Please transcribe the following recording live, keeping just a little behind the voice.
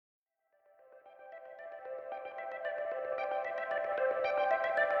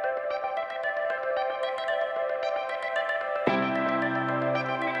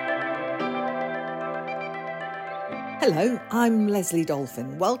Hello, I'm Leslie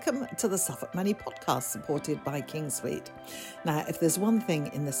Dolphin. Welcome to the Suffolk Money Podcast, supported by Kingsweet. Now, if there's one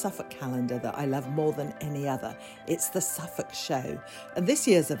thing in the Suffolk calendar that I love more than any other, it's the Suffolk Show. And this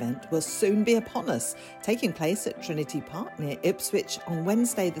year's event will soon be upon us, taking place at Trinity Park near Ipswich on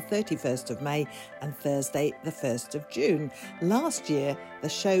Wednesday the 31st of May and Thursday the 1st of June. Last year, the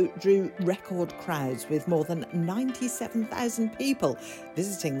show drew record crowds with more than 97,000 people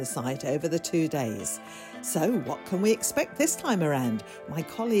visiting the site over the 2 days. So what can we expect this time around? My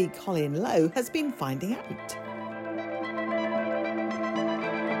colleague Colin Lowe has been finding out.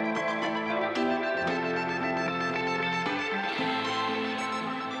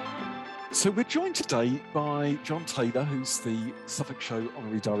 So we're joined today by John Taylor, who's the Suffolk Show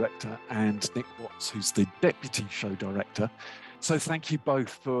Honorary Director, and Nick Watts, who's the Deputy Show Director. So thank you both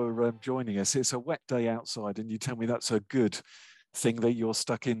for joining us. It's a wet day outside, and you tell me that's a good thing that you're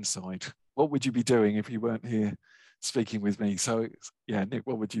stuck inside. What would you be doing if you weren't here speaking with me? So, yeah, Nick,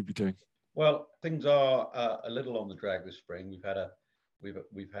 what would you be doing? Well, things are a little on the drag this spring. We've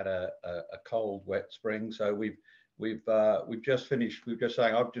had a cold, wet spring. So we've just finished. We've just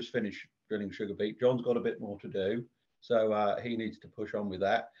saying I've just finished drilling sugar beet. John's got a bit more to do, so he needs to push on with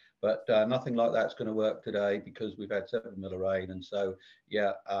that. But nothing like that's going to work today because we've had 7 mil of rain, and so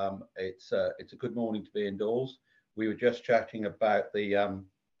yeah, it's a good morning to be indoors. We were just chatting about the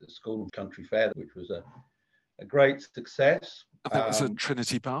school and country fair, which was a great success. That was at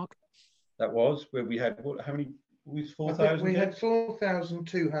Trinity Park. That was where we had how many? We 4,000. We had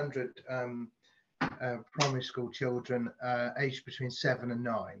 4,200 primary school children aged between 7 and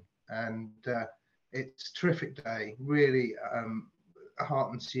 9, and it's a terrific day. Really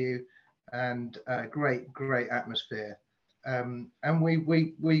heartens you, and great atmosphere. And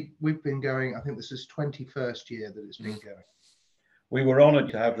we've been going. I think this is 21st year that it's been going. We were honoured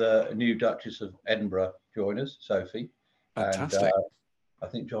to have the new Duchess of Edinburgh join us, Sophie. Fantastic. And I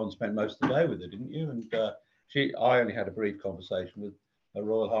think John spent most of the day with her, didn't you? And I only had a brief conversation with Her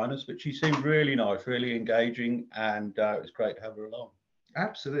Royal Highness, but she seemed really nice, really engaging, and it was great to have her along.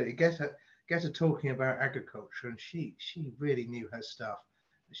 Absolutely, get her talking about agriculture, and she really knew her stuff.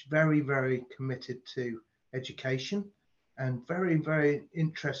 She's very committed to education, and very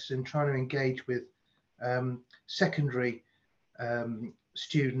interested in trying to engage with secondary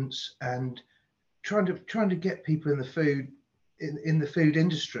students and trying to get people in the food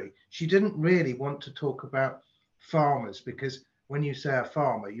industry. She didn't really want to talk about farmers, because when you say a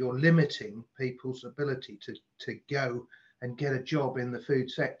farmer, you're limiting people's ability to go and get a job in the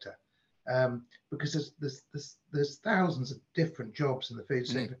food sector, because there's thousands of different jobs in the food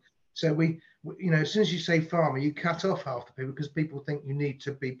sector. So we as soon as you say farmer, you cut off half the people because people think you need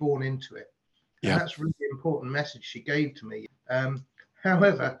to be born into it. Yeah. And that's a really important message she gave to me.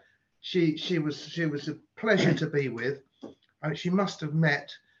 However, she was a pleasure to be with. She must have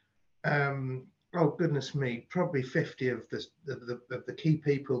met, oh goodness me, probably 50 of the key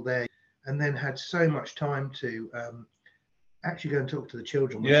people there, and then had so much time to actually go and talk to the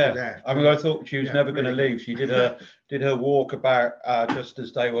children. Yeah, there. I mean, I thought she was never going to leave. She did her walk about just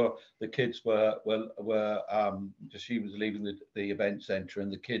as the kids were she was leaving the event centre,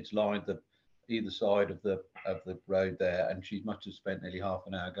 and the kids lined either side of the road there, and she must have spent nearly half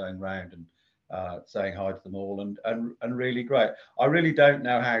an hour going round and saying hi to them all, and really great. I really don't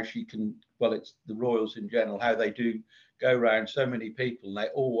know how she can. Well, it's the royals in general, how they do go around so many people, and they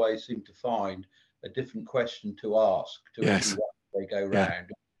always seem to find a different question to ask to everyone they go round,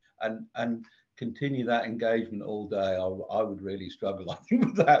 and continue that engagement all day. I would really struggle, I think,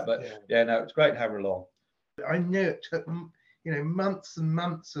 with that. But no, it's great to have her along. I know it took months and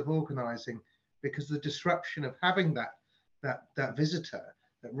months of organising, because the disruption of having that visitor,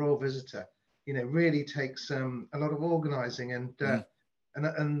 that royal visitor, really takes a lot of organising, and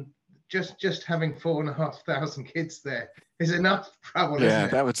just having 4,500 kids there is enough trouble. Yeah,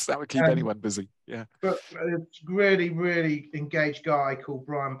 isn't it? that would keep anyone busy. Yeah, but a really engaged guy called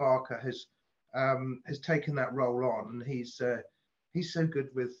Brian Barker has taken that role on, and he's so good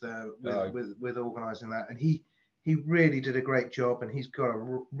with organising that, and he really did a great job, and he's got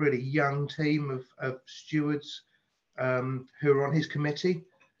a really young team of stewards who are on his committee,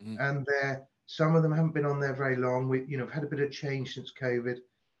 and some of them haven't been on there very long. We've had a bit of change since COVID,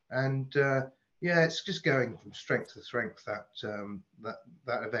 and it's just going from strength to strength, that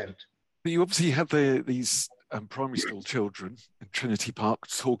event. But you obviously had these primary school children in Trinity Park,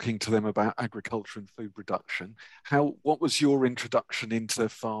 talking to them about agriculture and food production. What was your introduction into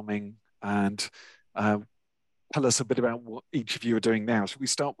farming, and tell us a bit about what each of you are doing now. Should we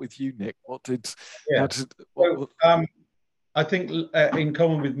start with you, Nick? I think in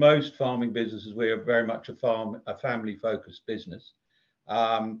common with most farming businesses, we are very much a family-focused business.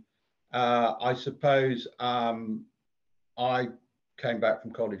 I suppose I came back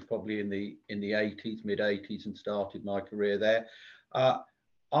from college probably in the '80s, mid '80s, and started my career there.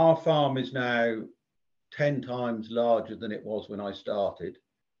 Our farm is now 10 times larger than it was when I started.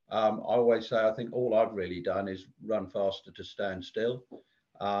 I always say I think all I've really done is run faster to stand still.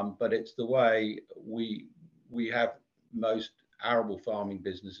 But it's the way we have most arable farming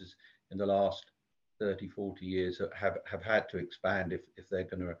businesses in the last 30, 40 years have had to expand if they're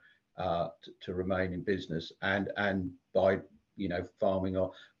going to remain in business, and by farming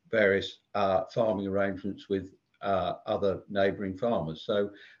or various farming arrangements with other neighbouring farmers.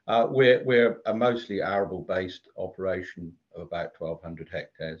 So we're a mostly arable-based operation of about 1,200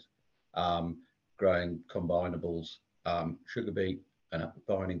 hectares, growing combinables, sugar beet and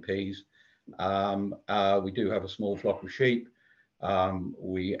vining peas. We do have a small flock of sheep.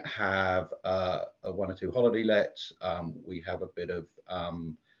 We have one or two holiday lets. We have a bit of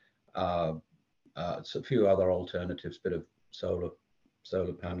a few other alternatives, bit of solar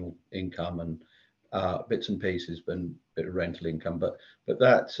panel income and bits and pieces, and bit of rental income. But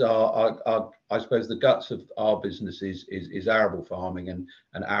that's our I suppose the guts of our business is arable farming, and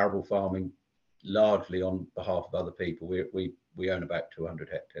arable farming largely on behalf of other people. We own about 200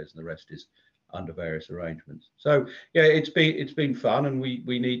 hectares, and the rest is under various arrangements. So yeah, it's been fun, and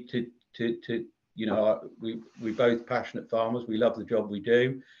we need to we're both passionate farmers. We love the job we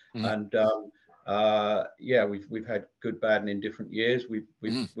do, and yeah, we've had good, bad, and indifferent years. We're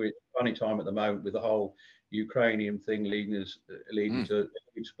at a funny time at the moment with the whole Ukrainian thing leading to a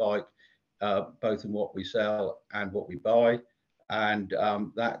huge spike, both in what we sell and what we buy, and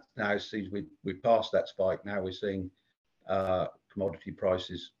that now seems we've passed that spike. Now we're seeing commodity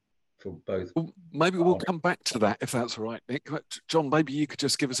prices for both. Well, maybe we'll come back to that if that's all right, Nick. John, maybe you could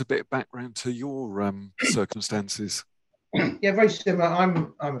just give us a bit of background to your circumstances. Yeah, very similar.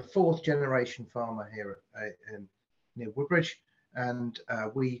 I'm a fourth generation farmer here near Woodbridge, and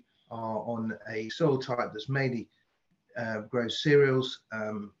we are on a soil type that's mainly grows cereals,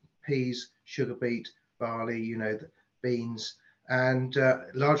 peas, sugar beet, barley, the beans, and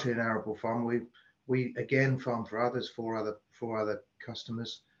largely an arable farm. We again farm for others, for other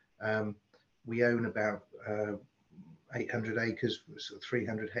customers. We own about 800 acres, sort of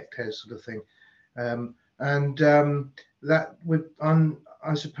 300 hectares sort of thing. That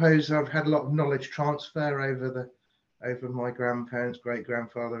I suppose I've had a lot of knowledge transfer over my grandparents, great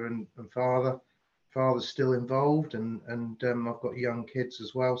grandfather and father. Father's still involved, and I've got young kids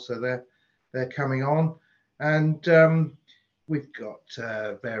as well, so they're coming on, and we've got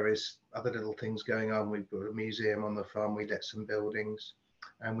various other little things going on. We've got a museum on the farm. We let some buildings,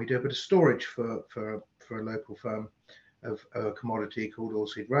 and we do a bit of storage for a local firm of a commodity called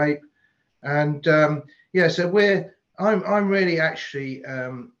oilseed rape. And yeah, so I'm really actually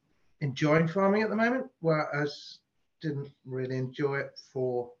enjoying farming at the moment, whereas didn't really enjoy it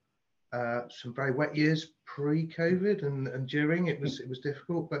for some very wet years pre-COVID and during. It was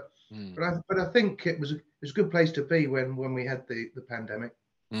difficult, but I think it was a good place to be when we had the pandemic,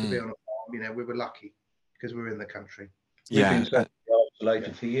 to be on a farm. We were lucky because we were in the country. We've been so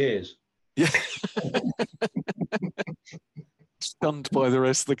isolated for years. Yeah. Stunned by the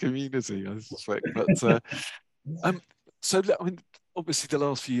rest of the community, I suspect. But so I mean, obviously the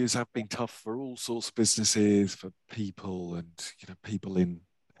last few years have been tough for all sorts of businesses, for people, and people in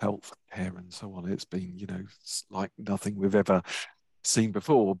health care and so on. It's been like nothing we've ever seen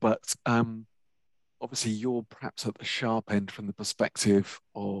before. But obviously you're perhaps at the sharp end from the perspective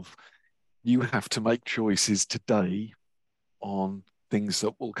of you have to make choices today on things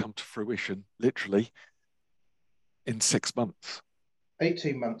that will come to fruition literally in 6 months.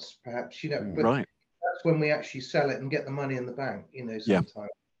 18 months, perhaps, but right. That's when we actually sell it and get the money in the bank, sometimes.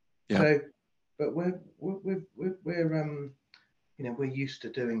 Yeah. So, but we're used to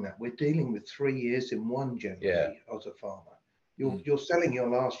doing that. We're dealing with 3 years in one generally as a farmer. You're selling your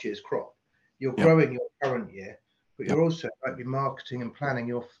last year's crop. You're growing your current year, but you're also might be marketing and planning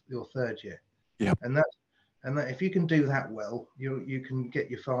your third year. Yeah. And that if you can do that well, you can get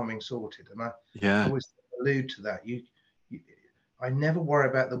your farming sorted. And I always allude to that. I never worry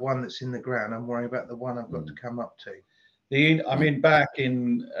about the one that's in the ground. I'm worrying about the one I've got to come up to. I mean, back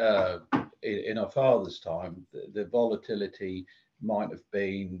in our father's time, the volatility might have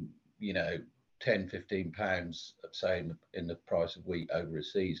been, 10, 15 pounds, say, in the price of wheat over a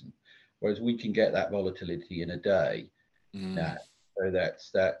season, whereas we can get that volatility in a day now.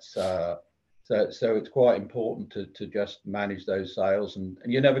 So it's quite important to just manage those sales, and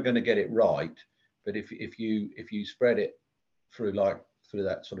you're never going to get it right, but if you spread it through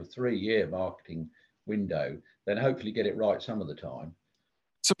that sort of 3-year marketing window, then hopefully get it right some of the time.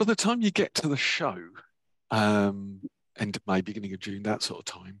 So by the time you get to the show, end of May, beginning of June, that sort of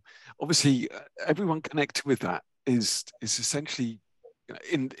time, obviously everyone connected with that is essentially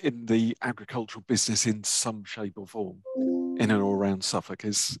in the agricultural business in some shape or form in and all around Suffolk.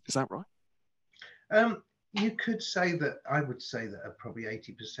 Is that right? You could say that. I would say that probably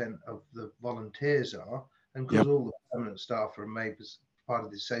 80% of the volunteers are, and because Yep. all the permanent staff are made as part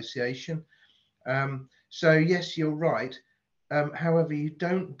of the association. So yes, you're right. However, you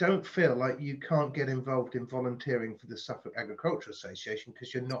don't feel like you can't get involved in volunteering for the Suffolk Agricultural Association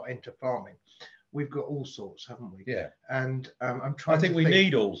because you're not into farming. We've got all sorts, haven't we? Yeah. And I'm trying. I think we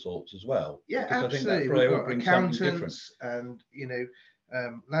need all sorts as well. Yeah, because absolutely. I think that We've got brings something different. accountants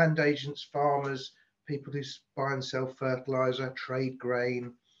and land agents, farmers, people who buy and sell fertilizer, trade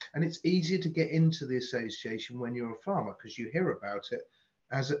grain, and it's easier to get into the association when you're a farmer because you hear about it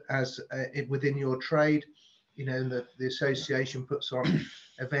as within your trade. The association puts on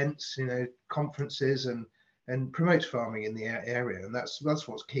events, conferences and promotes farming in the area, and that's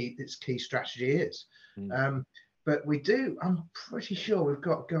what's key. Its key strategy is. But I'm pretty sure we've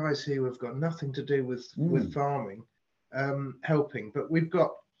got guys who have got nothing to do with farming, helping. But we've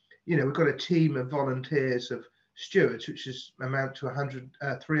got a team of volunteers of stewards, which is amount to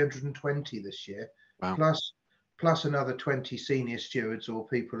 320 this year, wow. plus another 20 senior stewards or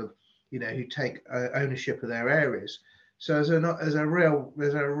people who take ownership of their areas. So there's a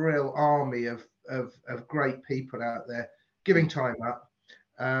real army of great people out there giving time up,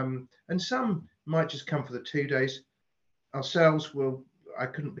 and some might just come for the 2 days. Ourselves I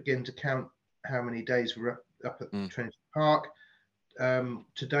couldn't begin to count how many days we're up at Trinity Park.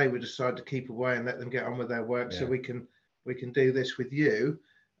 Today we decided to keep away and let them get on with their work, so we can do this with you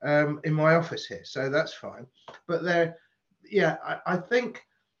in my office here. So that's fine. But I think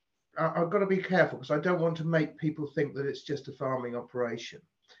I've got to be careful because I don't want to make people think that it's just a farming operation.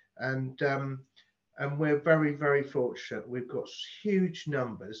 And we're very, very fortunate. We've got huge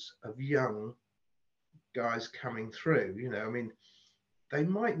numbers of young guys coming through. They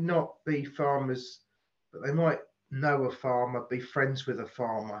might not be farmers, but they might know a farmer, be friends with a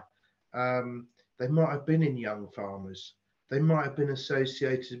farmer. They might have been in Young Farmers. They might have been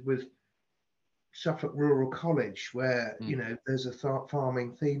associated with Suffolk Rural College, where there's a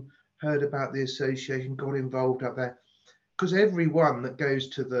farming theme. Heard about the association, got involved up there. Because everyone that goes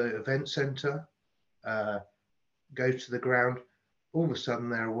to the event centre, goes to the ground, all of a sudden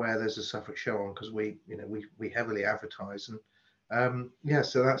they're aware there's a Suffolk Show on because we heavily advertise, and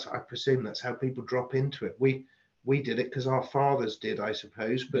so I presume that's how people drop into it. We did it because our fathers did, I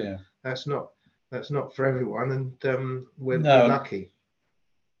suppose, but that's not for everyone, and we're lucky.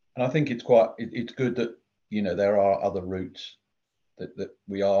 And I think it's good that there are other routes that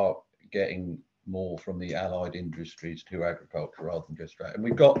we are getting more from the allied industries to agriculture rather than just trade. And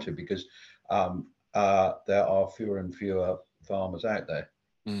we've got to, because there are fewer and fewer farmers out there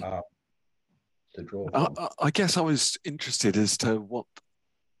to draw from. I guess I was interested as to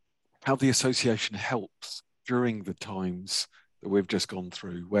how the association helps during the times that we've just gone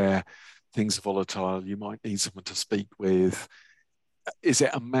through, where things are volatile. You might need someone to speak with. Is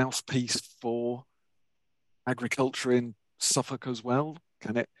it a mouthpiece for agriculture in Suffolk as well?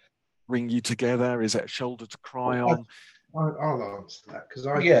 Can it bring you together? Is it a shoulder to cry on? I'll answer that because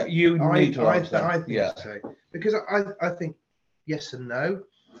I think so, because I think yes and no.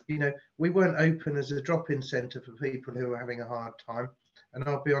 We weren't open as a drop-in centre for people who are having a hard time, and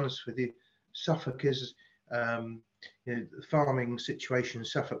I'll be honest with you, Suffolk is the farming situation in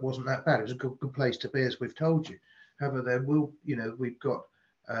Suffolk wasn't that bad. It was a good place to be, as we've told you. However, we've got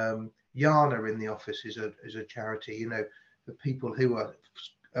Yana in the office is a charity, for people who are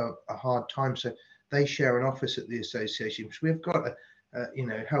a hard time. So they share an office at the association. So we've got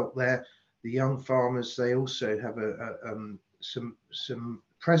help there. The young farmers, they also have some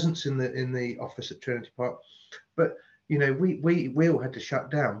presence in the office at Trinity Park. But we all had to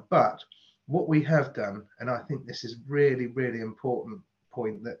shut down. But what we have done, and I think this is really, really important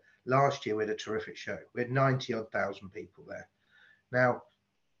point, that last year we had a terrific show. We had 90,000 people there. Now,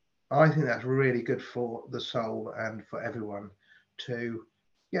 I think that's really good for the soul and for everyone to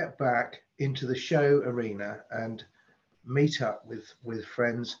get back into the show arena and meet up with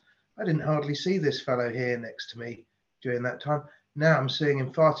friends. I didn't hardly see this fellow here next to me during that time. Now I'm seeing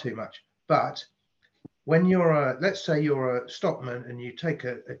him far too much. But when let's say you're a stockman and you take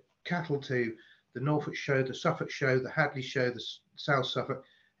a cattle to the Norfolk Show, the Suffolk Show, the Hadley Show, the South Suffolk,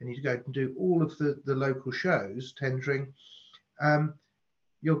 and you go and do all of the local shows, tendering,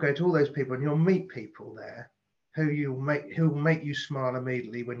 you'll go to all those people and you'll meet people there who will make you smile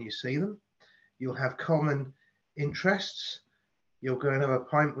immediately when you see them. You'll have common interests. You'll go and have a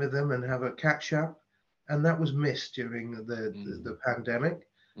pint with them and have a catch up, and that was missed during the pandemic.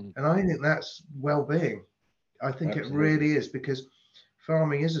 And I think that's well-being. I think Absolutely. It really is, because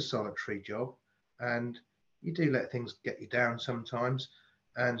farming is a solitary job, and you do let things get you down sometimes,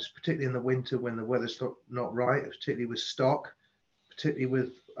 and particularly in the winter when the weather's not right, particularly with stock, particularly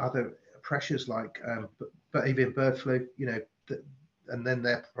with other pressures like but even bird flu, and then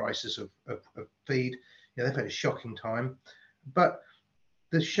their prices of feed, they've had a shocking time. But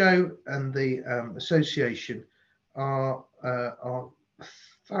the show and the association are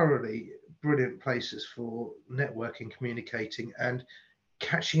thoroughly brilliant places for networking, communicating, and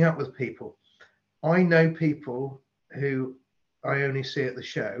catching up with people. I know people who I only see at the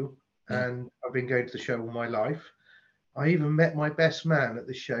show, and I've been going to the show all my life. I even met my best man at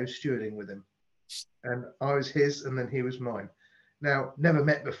the show, stewarding with him, and I was his, and then he was mine. Now, never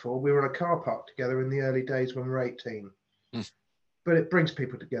met before. We were in a car park together in the early days when we were 18. But it brings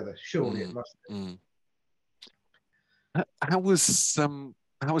people together. Surely it must be. How was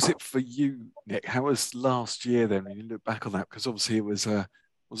it for you, Nick? How was last year then, when you look back on that? Because obviously it was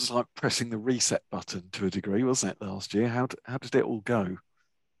like pressing the reset button to a degree, wasn't it, last year? How did it all go?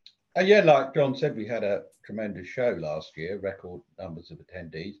 Yeah, like John said, we had a tremendous show last year, record numbers of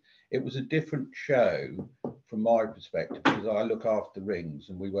attendees. It was a different show from my perspective, because I look after the rings,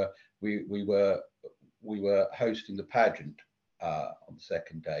 and we were hosting the pageant on the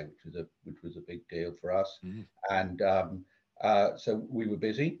second day, which was a big deal for us. And so we were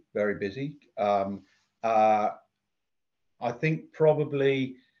busy, very busy. I think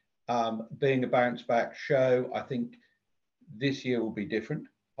probably being a bounce back show, I think this year will be different.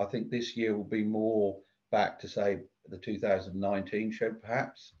 I think this year will be more back to, say, the 2019 show,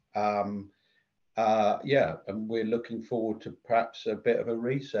 perhaps. And we're looking forward to perhaps a bit of a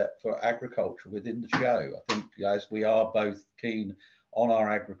reset for agriculture within the show. I think, as we are both keen on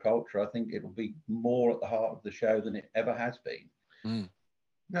our agriculture, I think it will be more at the heart of the show than it ever has been.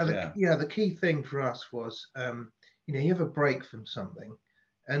 Now, the key thing for us was, you have a break from something,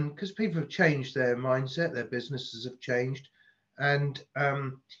 and because people have changed their mindset, their businesses have changed. And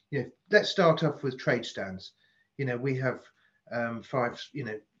let's start off with trade stands. We have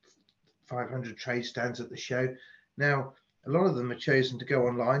 500 trade stands at the show. Now, a lot of them have chosen to go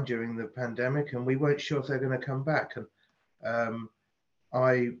online during the pandemic, and we weren't sure if they're going to come back. And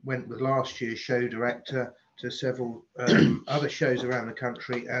I went with last year's show director to several other shows around the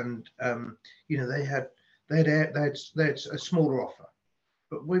country, and they had a smaller offer.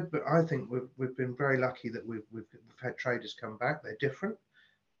 But I think we've been very lucky that we've had traders come back. They're different.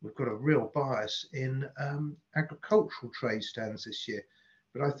 We've got a real bias in agricultural trade stands this year.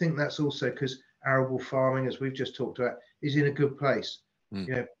 But I think that's also because arable farming, as we've just talked about, is in a good place.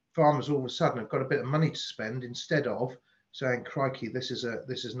 Farmers all of a sudden have got a bit of money to spend, instead of saying, "Crikey, this is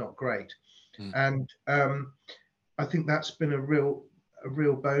not great." And I think that's been a real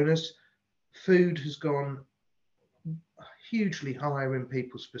bonus. Food has gone hugely higher in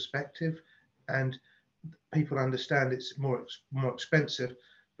people's perspective, and people understand it's more expensive.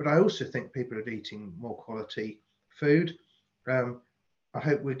 But I also think people are eating more quality food. I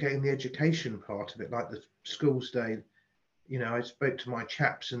hope we're getting the education part of it, like the schools day. I spoke to my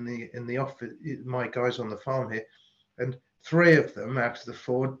chaps in the office, my guys on the farm here, and 3 of them out of the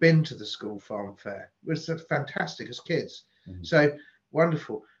 4 had been to the school farm fair. It was fantastic as kids. So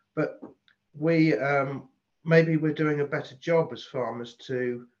wonderful. But we maybe we're doing a better job as farmers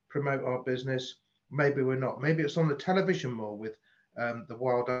to promote our business. Maybe we're not. Maybe it's on the television more with the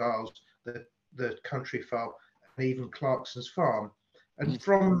Wild Isles, the Country Farm, and even Clarkson's Farm. And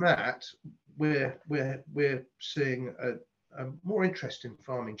from that, we're seeing a more interest in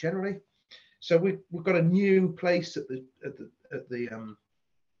farming generally. So we've got a new place at the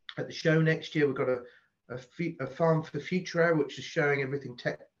show next year. We've got a Farm for Future hour, which is showing everything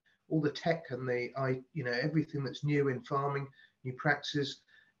tech, all the tech and everything that's new in farming, new practices,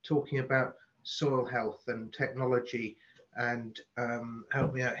 talking about soil health and technology, and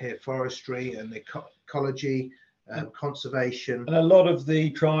help me out here, forestry and ecology. Conservation, and a lot of the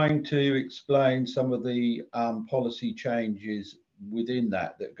trying to explain some of the policy changes within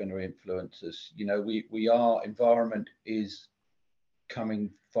that are going to influence us. Our environment is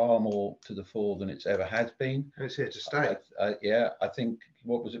coming far more to the fore than it's ever has been. And it's here to stay. I think,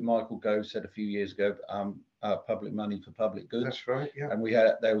 what was it Michael Gove said a few years ago, public money for public goods. That's right, yeah. And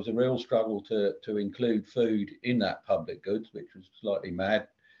there was a real struggle to include food in that public goods, which was slightly mad.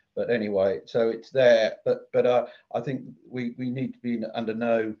 But anyway, so it's there. But I think we need to be under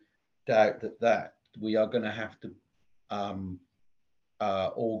no doubt that we are going to have to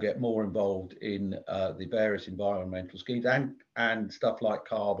all get more involved in the various environmental schemes and stuff like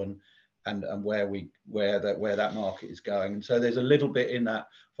carbon and where that market is going. And so there's a little bit in that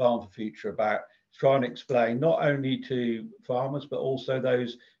Farm for Future about trying to explain not only to farmers but also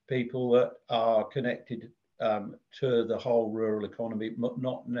those people that are connected to the whole rural economy,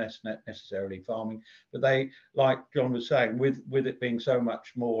 not necessarily farming, but they, like John was saying, with it being so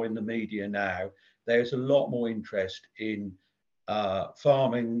much more in the media now, there's a lot more interest in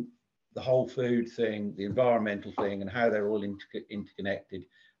farming, the whole food thing, the environmental thing, and how they're all interconnected.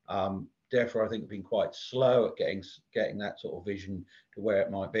 Therefore, I think we've been quite slow at getting that sort of vision to where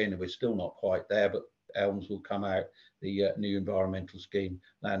it might be, and we're still not quite there. But ELMS will come out, the new environmental scheme,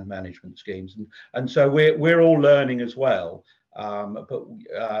 land management schemes, and so we're all learning as well. But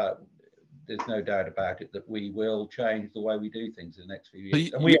there's no doubt about it that we will change the way we do things in the next few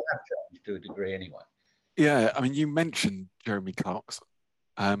years, and we have changed to a degree anyway. Yeah, I mean, you mentioned Jeremy Clarkson.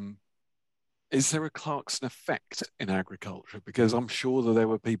 Is there a Clarkson effect in agriculture? Because I'm sure that there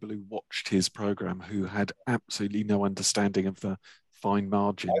were people who watched his program who had absolutely no understanding of the fine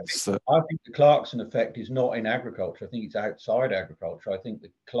margins. I think the Clarkson effect is not in agriculture. I think it's outside agriculture. I think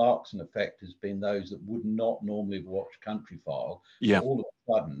the Clarkson effect has been those that would not normally have watched Countryfile, all of a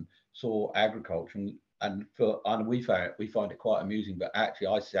sudden saw agriculture, and we find it quite amusing. But actually,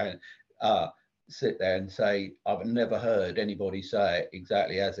 I sit there and say, I've never heard anybody say it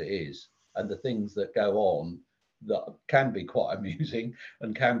exactly as it is. And the things that go on that can be quite amusing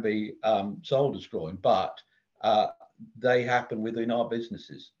and can be soul destroying, but they happen within our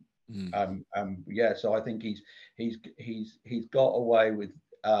businesses. So I think he's got away with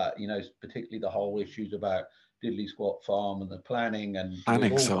particularly the whole issues about diddly squat farm and the planning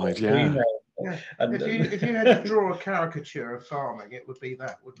side, Yeah. And if you had to draw a caricature of farming, it would be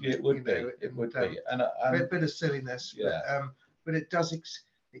that, wouldn't it? It would be. It would be. And a bit of silliness, but it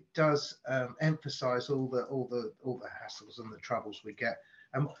does emphasise all the hassles and the troubles we get.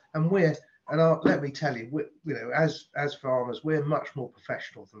 Let me tell you, as farmers, we're much more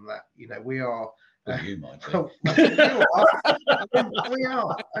professional than that. We are. You might be. We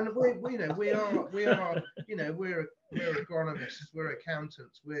are, and we're agronomists, we're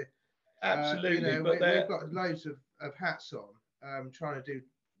accountants, we're absolutely. But we've got loads of hats on, trying to do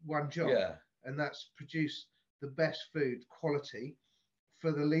one job, and that's produce the best food quality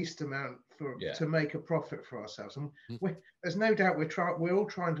for the least amount to make a profit for ourselves. And there's no doubt we're all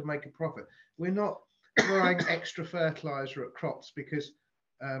trying to make a profit. We're not throwing extra fertilizer at crops because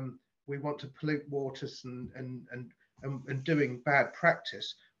we want to pollute waters and doing bad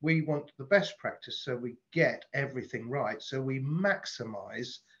practice. We want the best practice, so we get everything right. So we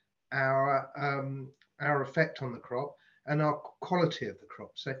maximize our effect on the crop and our quality of the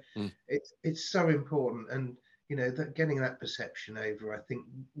crop. So it's so important, and that getting that perception over, I think,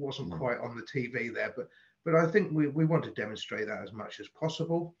 wasn't quite on the TV there, but I think we want to demonstrate that as much as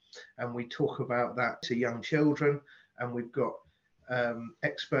possible, and we talk about that to young children, and we've got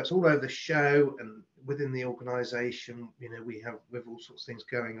experts all over the show and within the organisation. We have all sorts of things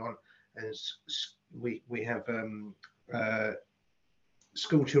going on, and we have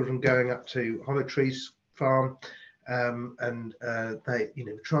school children going up to Hollow Trees Farm, and they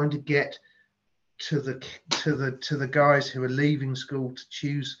trying to get to the guys who are leaving school to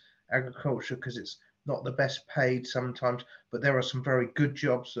choose agriculture, because it's not the best paid sometimes, but there are some very good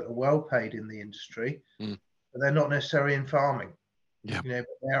jobs that are well paid in the industry, but they're not necessarily in farming. But they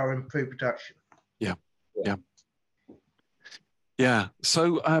are in food production.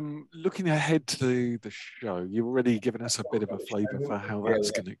 So looking ahead to the show, you've already given us a bit of a flavour for how that's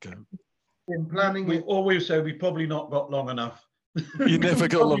going to go. In planning, we've probably not got long enough. You never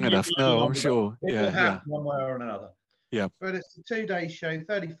got long enough. No, I'm sure. It will happen one way or another. Yeah. But it's a 2-day show,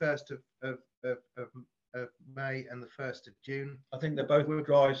 31st of May and the 1st of June. I think they're both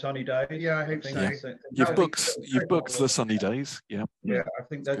dry, sunny days. Yeah, I hope so. You've booked the sunny days. Yeah. Yeah, I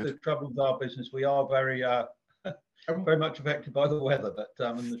think that's the trouble with our business. We are very much affected by the weather, but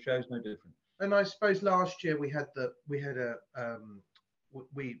and the show's no different. And I suppose last year we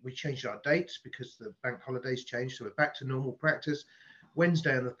changed our dates because the bank holidays changed, so we're back to normal practice.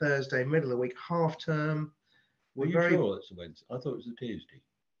 Wednesday and the Thursday, middle of the week, half term. Were you sure it's a Wednesday? I thought it was a Tuesday.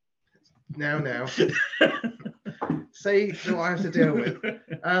 Now. See what I have to deal with.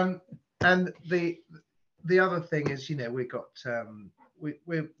 And the other thing is, we've got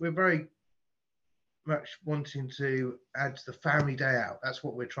we're very much wanting to add to the family day out. That's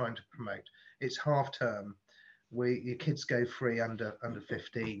what we're trying to promote. It's half term. Your kids go free under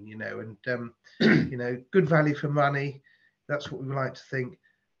 15, and good value for money. That's what we like to think.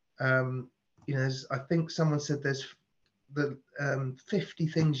 I think someone said there's the 50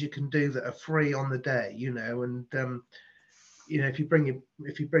 things you can do that are free on the day, and if you bring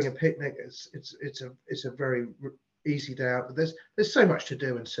a picnic, it's a very easy day out. But there's so much to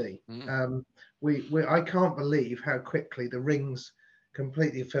do and see. I can't believe how quickly the rings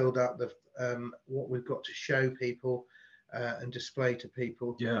completely filled up the what we've got to show people and display to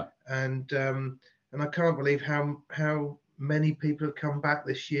people. Yeah. And I can't believe how many people have come back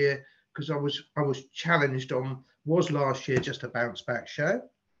this year, because I was challenged on, was last year just a bounce back show?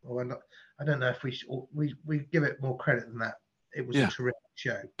 Or not, I don't know if we give it more credit than that. It was a terrific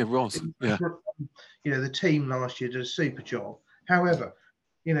show. It was. The team last year did a super job. However,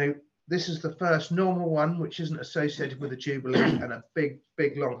 this is the first normal one which isn't associated with a jubilee and a big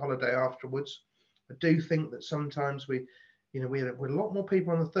long holiday afterwards. I do think that sometimes we had a lot more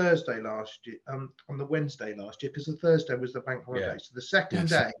people on the Thursday last year, on the Wednesday last year, because the Thursday was the bank holiday. So the second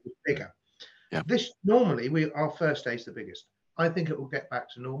day was bigger. This normally our first day is the biggest. I think it will get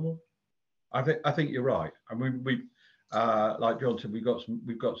back to normal. I think you're right. I mean, we like John said, we've got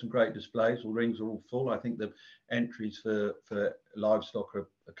some great displays. The rings are all full. I think the entries for livestock are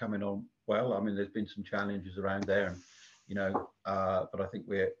coming on well. I mean, there's been some challenges around there, and but I think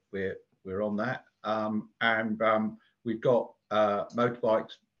we're on that. We've got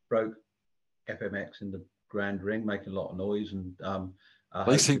motorbikes broke FMX in the Grand Ring, making a lot of noise, and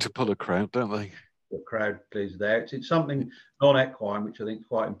they seem to pull a crowd, don't they? The crowd please there. It's something non-equine, which I think is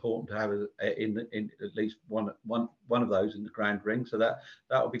quite important to have in at least one of those in the Grand Ring. So that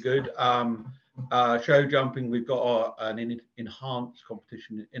will be good. Show jumping, we've got an enhanced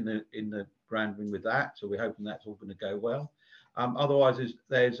competition in the Grand Ring with that. So we're hoping that's all going to go well. Otherwise,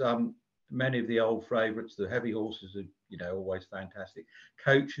 there's many of the old favourites. The heavy horses are always fantastic.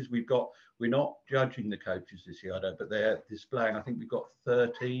 Coaches, we're not judging the coaches this year, but they're displaying. I think we've got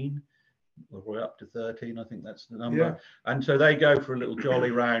 13. We're up to 13, I think that's the number. Yeah. And so they go for a little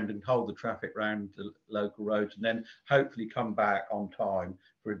jolly round and hold the traffic round the local roads, and then hopefully come back on time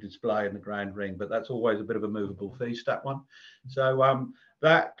for a display in the Grand Ring. But that's always a bit of a movable feast, that one. So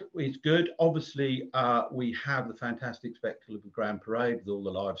that is good. Obviously, we have the fantastic spectacle of the Grand Parade with all the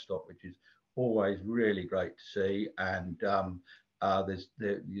livestock, which is always really great to see. And there's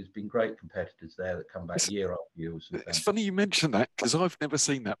been great competitors there that come back year after year. It's funny you mention that, because I've never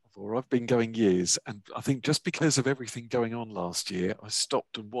seen that before. I've been going years, and I think just because of everything going on last year, I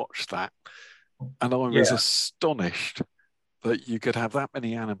stopped and watched that, and I was astonished that you could have that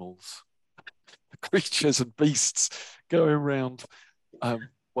many animals, creatures and beasts going around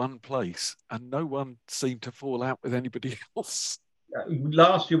one place, and no one seemed to fall out with anybody else.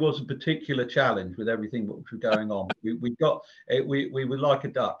 Last year was a particular challenge with everything that was going on. We were like a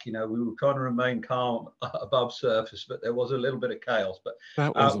duck, we were trying to remain calm above surface, but there was a little bit of chaos. But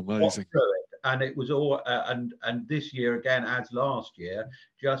that was amazing. And it was all, and this year again, as last year,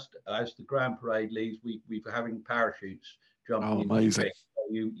 just as the Grand Parade leaves, we were having parachutes jumping. Oh, amazing!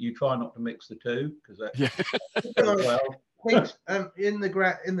 You try not to mix the two, because pigs in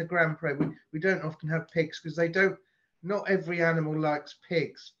the Grand Parade, we don't often have pigs because they don't. Not every animal likes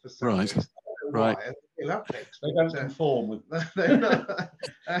pigs for some reason. Right. They love pigs. They don't conform with.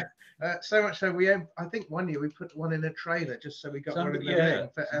 So much so I think one year we put one in a trailer just so we got one in the ring.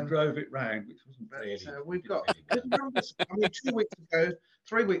 But drove it round, which wasn't really. We've got. I mean,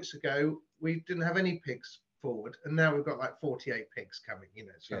 3 weeks ago, we didn't have any pigs forward, and now we've got like 48 pigs coming.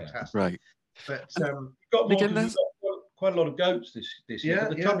 It's fantastic. Right. But quite a lot of goats this year.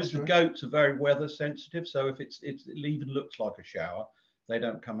 But the trouble is the goats are very weather sensitive, so if it even looks like a shower, they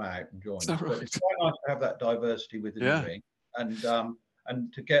don't come out and join us. Right? But it's quite nice to have that diversity within the ring,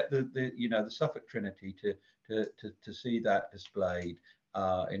 and to get the Suffolk Trinity to see that displayed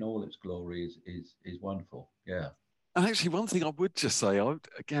in all its glory is wonderful. Yeah. And actually, one thing I would just say, I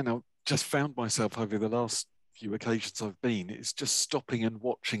just found myself over the last few occasions I've been, is just stopping and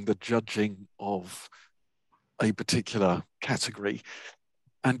watching the judging of a particular category,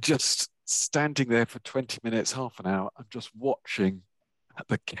 and just standing there for 20 minutes, half an hour, and just watching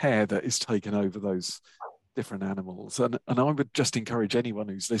the care that is taken over those different animals. And I would just encourage anyone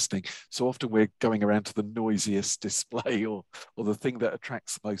who's listening, so often we're going around to the noisiest display or the thing that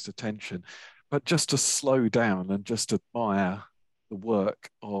attracts the most attention, but just to slow down and just admire the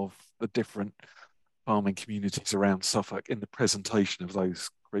work of the different farming communities around Suffolk in the presentation of those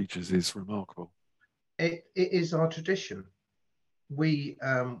creatures is remarkable. It is our tradition. We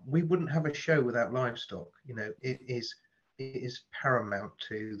wouldn't have a show without livestock. It is paramount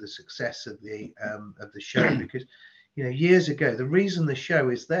to the success of the show, because years ago the reason the show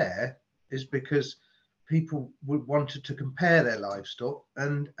is there is because people would wanted to compare their livestock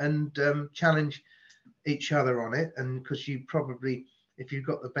and challenge each other on it. And because you probably, if you've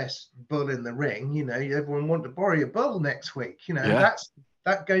got the best bull in the ring, you know, everyone want to borrow your bull next week. You know,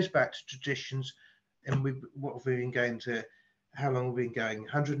 that goes back to traditions. And what have we been going to? How long have we been going?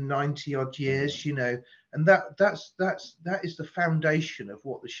 190 odd years, you know, and that is the foundation of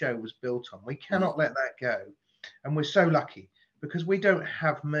what the show was built on. We cannot let that go, and we're so lucky because we don't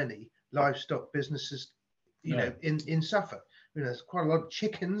have many livestock businesses, you know, in Suffolk. You know, there's quite a lot of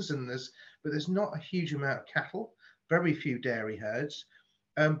chickens, but there's not a huge amount of cattle, very few dairy herds,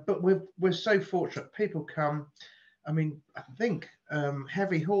 but we're so fortunate. People come. I mean, I think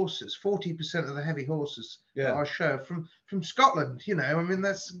heavy horses, 40% of the heavy horses that are show from Scotland, you know, I mean,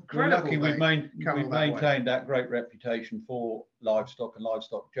 that's incredible. We're lucky we've maintained that great reputation for livestock and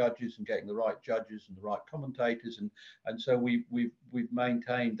livestock judges and getting the right judges and the right commentators. And so we've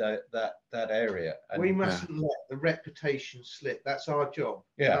maintained that area. And we mustn't let the reputation slip. That's our job.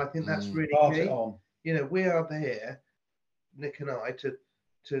 Yeah. And I think that's really key. You know, we are there, Nick and I, to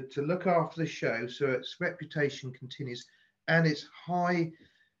look after the show so its reputation continues and its high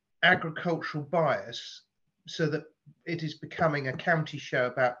agricultural bias so that it is becoming a county show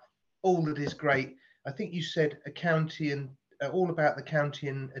about all that is great. I think you said a county and all about the county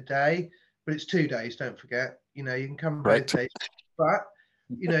in a day, but it's 2 days, don't forget. You know, you can come both days, but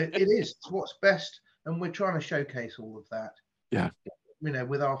you know, it's what's best, and we're trying to showcase all of that. Yeah. You know,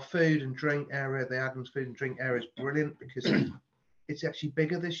 with our food and drink area, the Adams food and drink area is brilliant because it's actually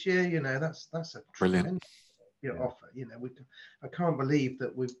bigger this year. You know, that's a brilliant offer. You know, I can't believe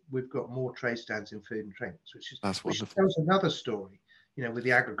that we've got more trade stands in food and drinks, which tells another story. You know, with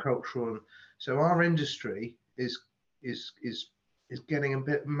the agricultural, so our industry is getting a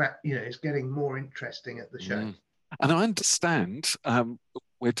bit, you know, it's getting more interesting at the show. And I understand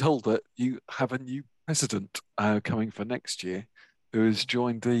we're told that you have a new president coming for next year who has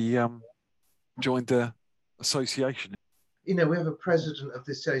joined the association. You know, we have a president of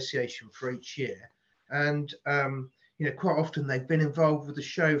the association for each year, and you know, quite often they've been involved with the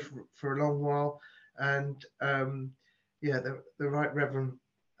show for a long while. And the Right Reverend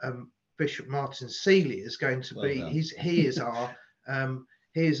Bishop Martin Seeley is going to be. He is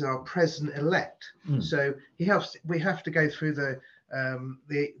our president elect. So we have to go through the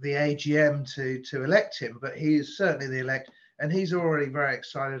AGM to elect him, but he is certainly the elect, and he's already very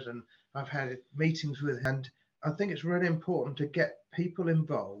excited. And I've had meetings with him, and I think it's really important to get people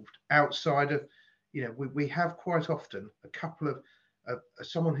involved outside of, you know, we have quite often a couple of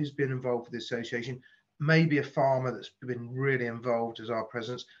someone who's been involved with the association, maybe a farmer that's been really involved as our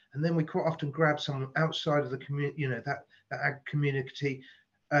presidents, and then we quite often grab someone outside of the community, you know, that ag community,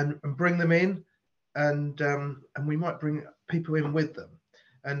 and bring them in, and we might bring people in with them,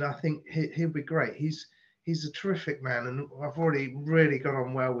 and I think he'll be great. He's a terrific man, and I've already really got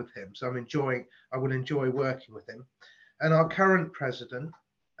on well with him. So I will enjoy working with him. And our current president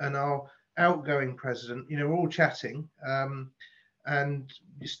and our outgoing president, you know, we're all chatting. And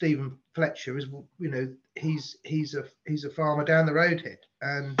Stephen Fletcher is, you know, he's a farmer down the road here,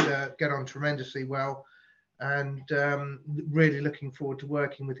 and get on tremendously well. And really looking forward to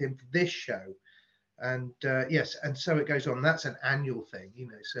working with him for this show. And yes, and so it goes on. That's an annual thing, you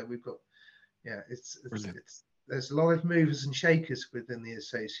know. So we've got. Yeah, it's there's a lot of movers and shakers within the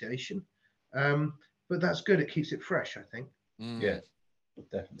association, but that's good. It keeps it fresh, I think. Yeah,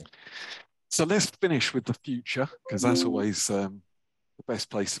 definitely. So let's finish with the future, because that's always the best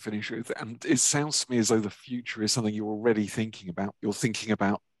place to finish with. And it sounds to me as though the future is something you're already thinking about. You're thinking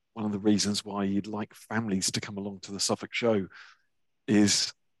about one of the reasons why you'd like families to come along to the Suffolk Show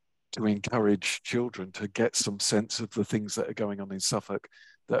is to encourage children to get some sense of the things that are going on in Suffolk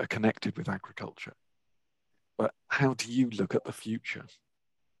that are connected with agriculture. But how do you look at the future?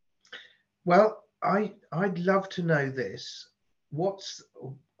 Well, I'd love to know this.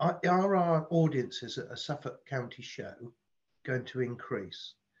 Are our audiences at a Suffolk County show going to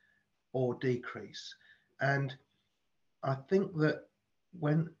increase or decrease? And I think that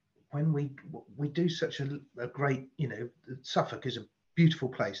when we do such a great, you know, Suffolk is a beautiful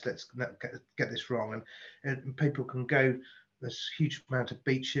place. Let's not get this wrong, and people can go. There's a huge amount of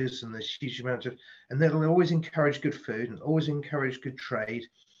beaches, and there's huge amount of, and they'll always encourage good food and always encourage good trade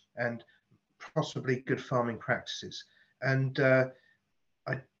and possibly good farming practices. And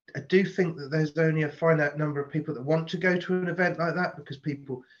I do think that there's only a finite number of people that want to go to an event like that, because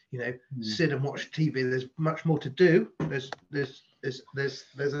people, you know, sit and watch TV. There's much more to do. There's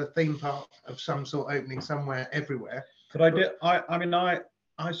a theme park of some sort opening somewhere everywhere. But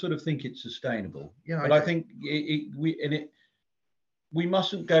I sort of think it's sustainable. Yeah, but I think we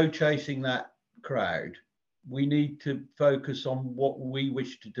mustn't go chasing that crowd, we need to focus on what we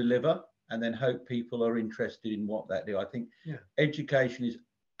wish to deliver and then hope people are interested in what that do. I think education is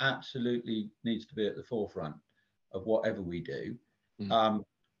absolutely needs to be at the forefront of whatever we do.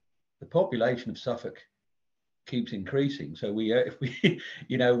 The population of Suffolk keeps increasing, so if we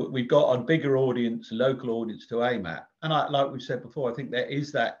we've got a bigger audience, a local audience to aim at, and like we said before, I think there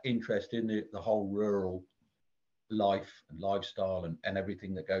is that interest in the whole rural life and lifestyle and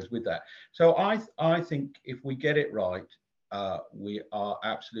everything that goes with that. So I think if we get it right, we are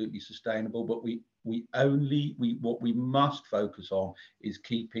absolutely sustainable, but what we must focus on is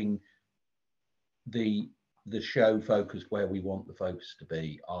keeping the show focused where we want the focus to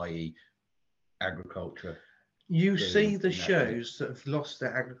be, i.e. agriculture. You see the shows that have lost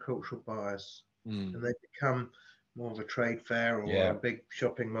their agricultural bias and they've become more of a trade fair or a big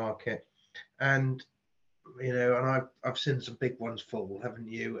shopping market. And, and I've seen some big ones fall, haven't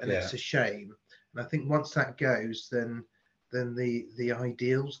you? And it's a shame. And I think once that goes, then the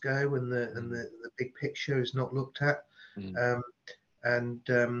ideals go and the big picture is not looked at. We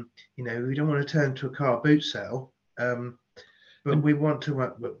don't want to turn to a car boot sale. But we want to.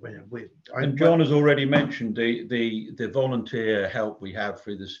 And John has already mentioned the volunteer help we have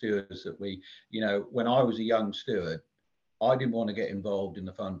through the stewards that we, when I was a young steward, I didn't want to get involved in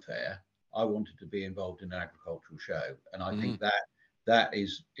the fun fair. I wanted to be involved in an agricultural show, and I think that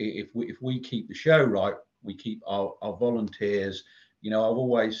is if we keep the show right, we keep our volunteers. I've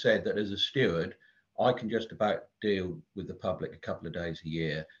always said that as a steward, I can just about deal with the public a couple of days a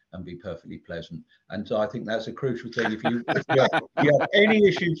year and be perfectly pleasant. And so I think that's a crucial thing. If you have any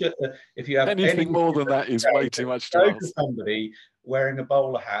issues, if you have anything more than that is way too much to go ask. to somebody wearing a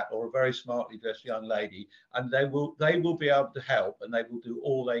bowler hat or a very smartly dressed young lady, and they will be able to help, and they will do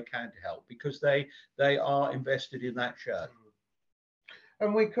all they can to help because they are invested in that show.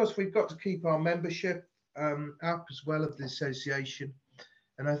 And because we've got to keep our membership up as well of the association,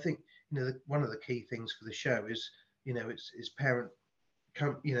 and I think one of the key things for the show is it's parent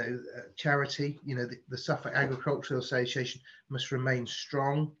charity. The Suffolk Agricultural Association must remain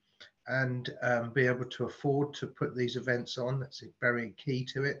strong and be able to afford to put these events on. That's very key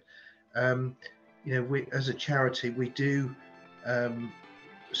to it. We as a charity, we do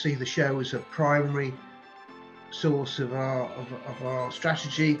see the show as a primary source of our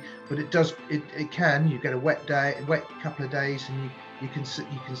strategy, but you get a wet couple of days and you can see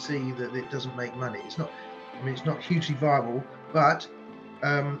that it doesn't make money. It's not hugely viable, but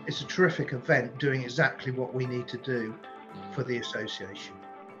it's a terrific event doing exactly what we need to do for the association.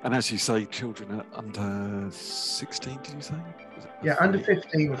 And as you say, children are under 16, did you say? Yeah, under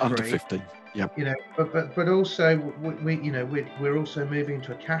 15 are free. Under 15, yeah. But also we're also moving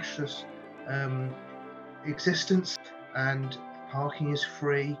to a cashless existence, and parking is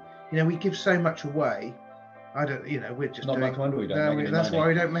free. We give so much away. We're just not much wonder we don't make any that's money. why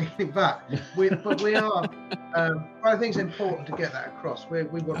we don't make it back. But we are. I think it's important to get that across. We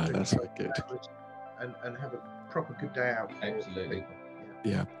want to that's very good. And have a proper good day out. Absolutely.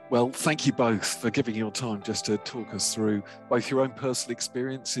 Yeah. Well, thank you both for giving your time just to talk us through both your own personal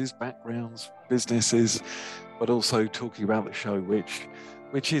experiences, backgrounds, businesses, but also talking about the show,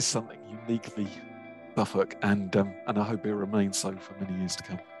 which is something uniquely Suffolk, and I hope it remains so for many years to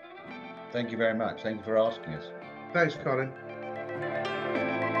come. Thank you very much. Thank you for asking us. Thanks, Colin.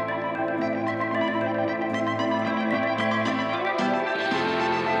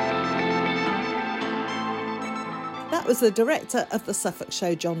 That was the director of the Suffolk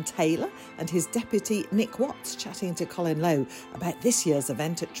Show, John Taylor, and his deputy, Nick Watts, chatting to Colin Lowe about this year's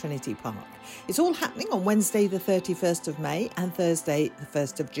event at Trinity Park. It's all happening on Wednesday the 31st of May and Thursday the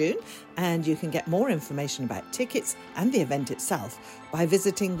 1st of June, and you can get more information about tickets and the event itself by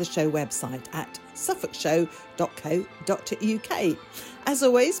visiting the show website at suffolkshow.co.uk. As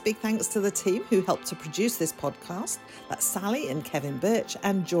always, big thanks to the team who helped to produce this podcast. That's Sally and Kevin Birch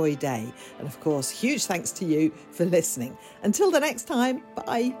and Joy Day. And of course, huge thanks to you for listening. Until the next time,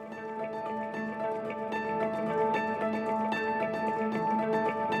 bye.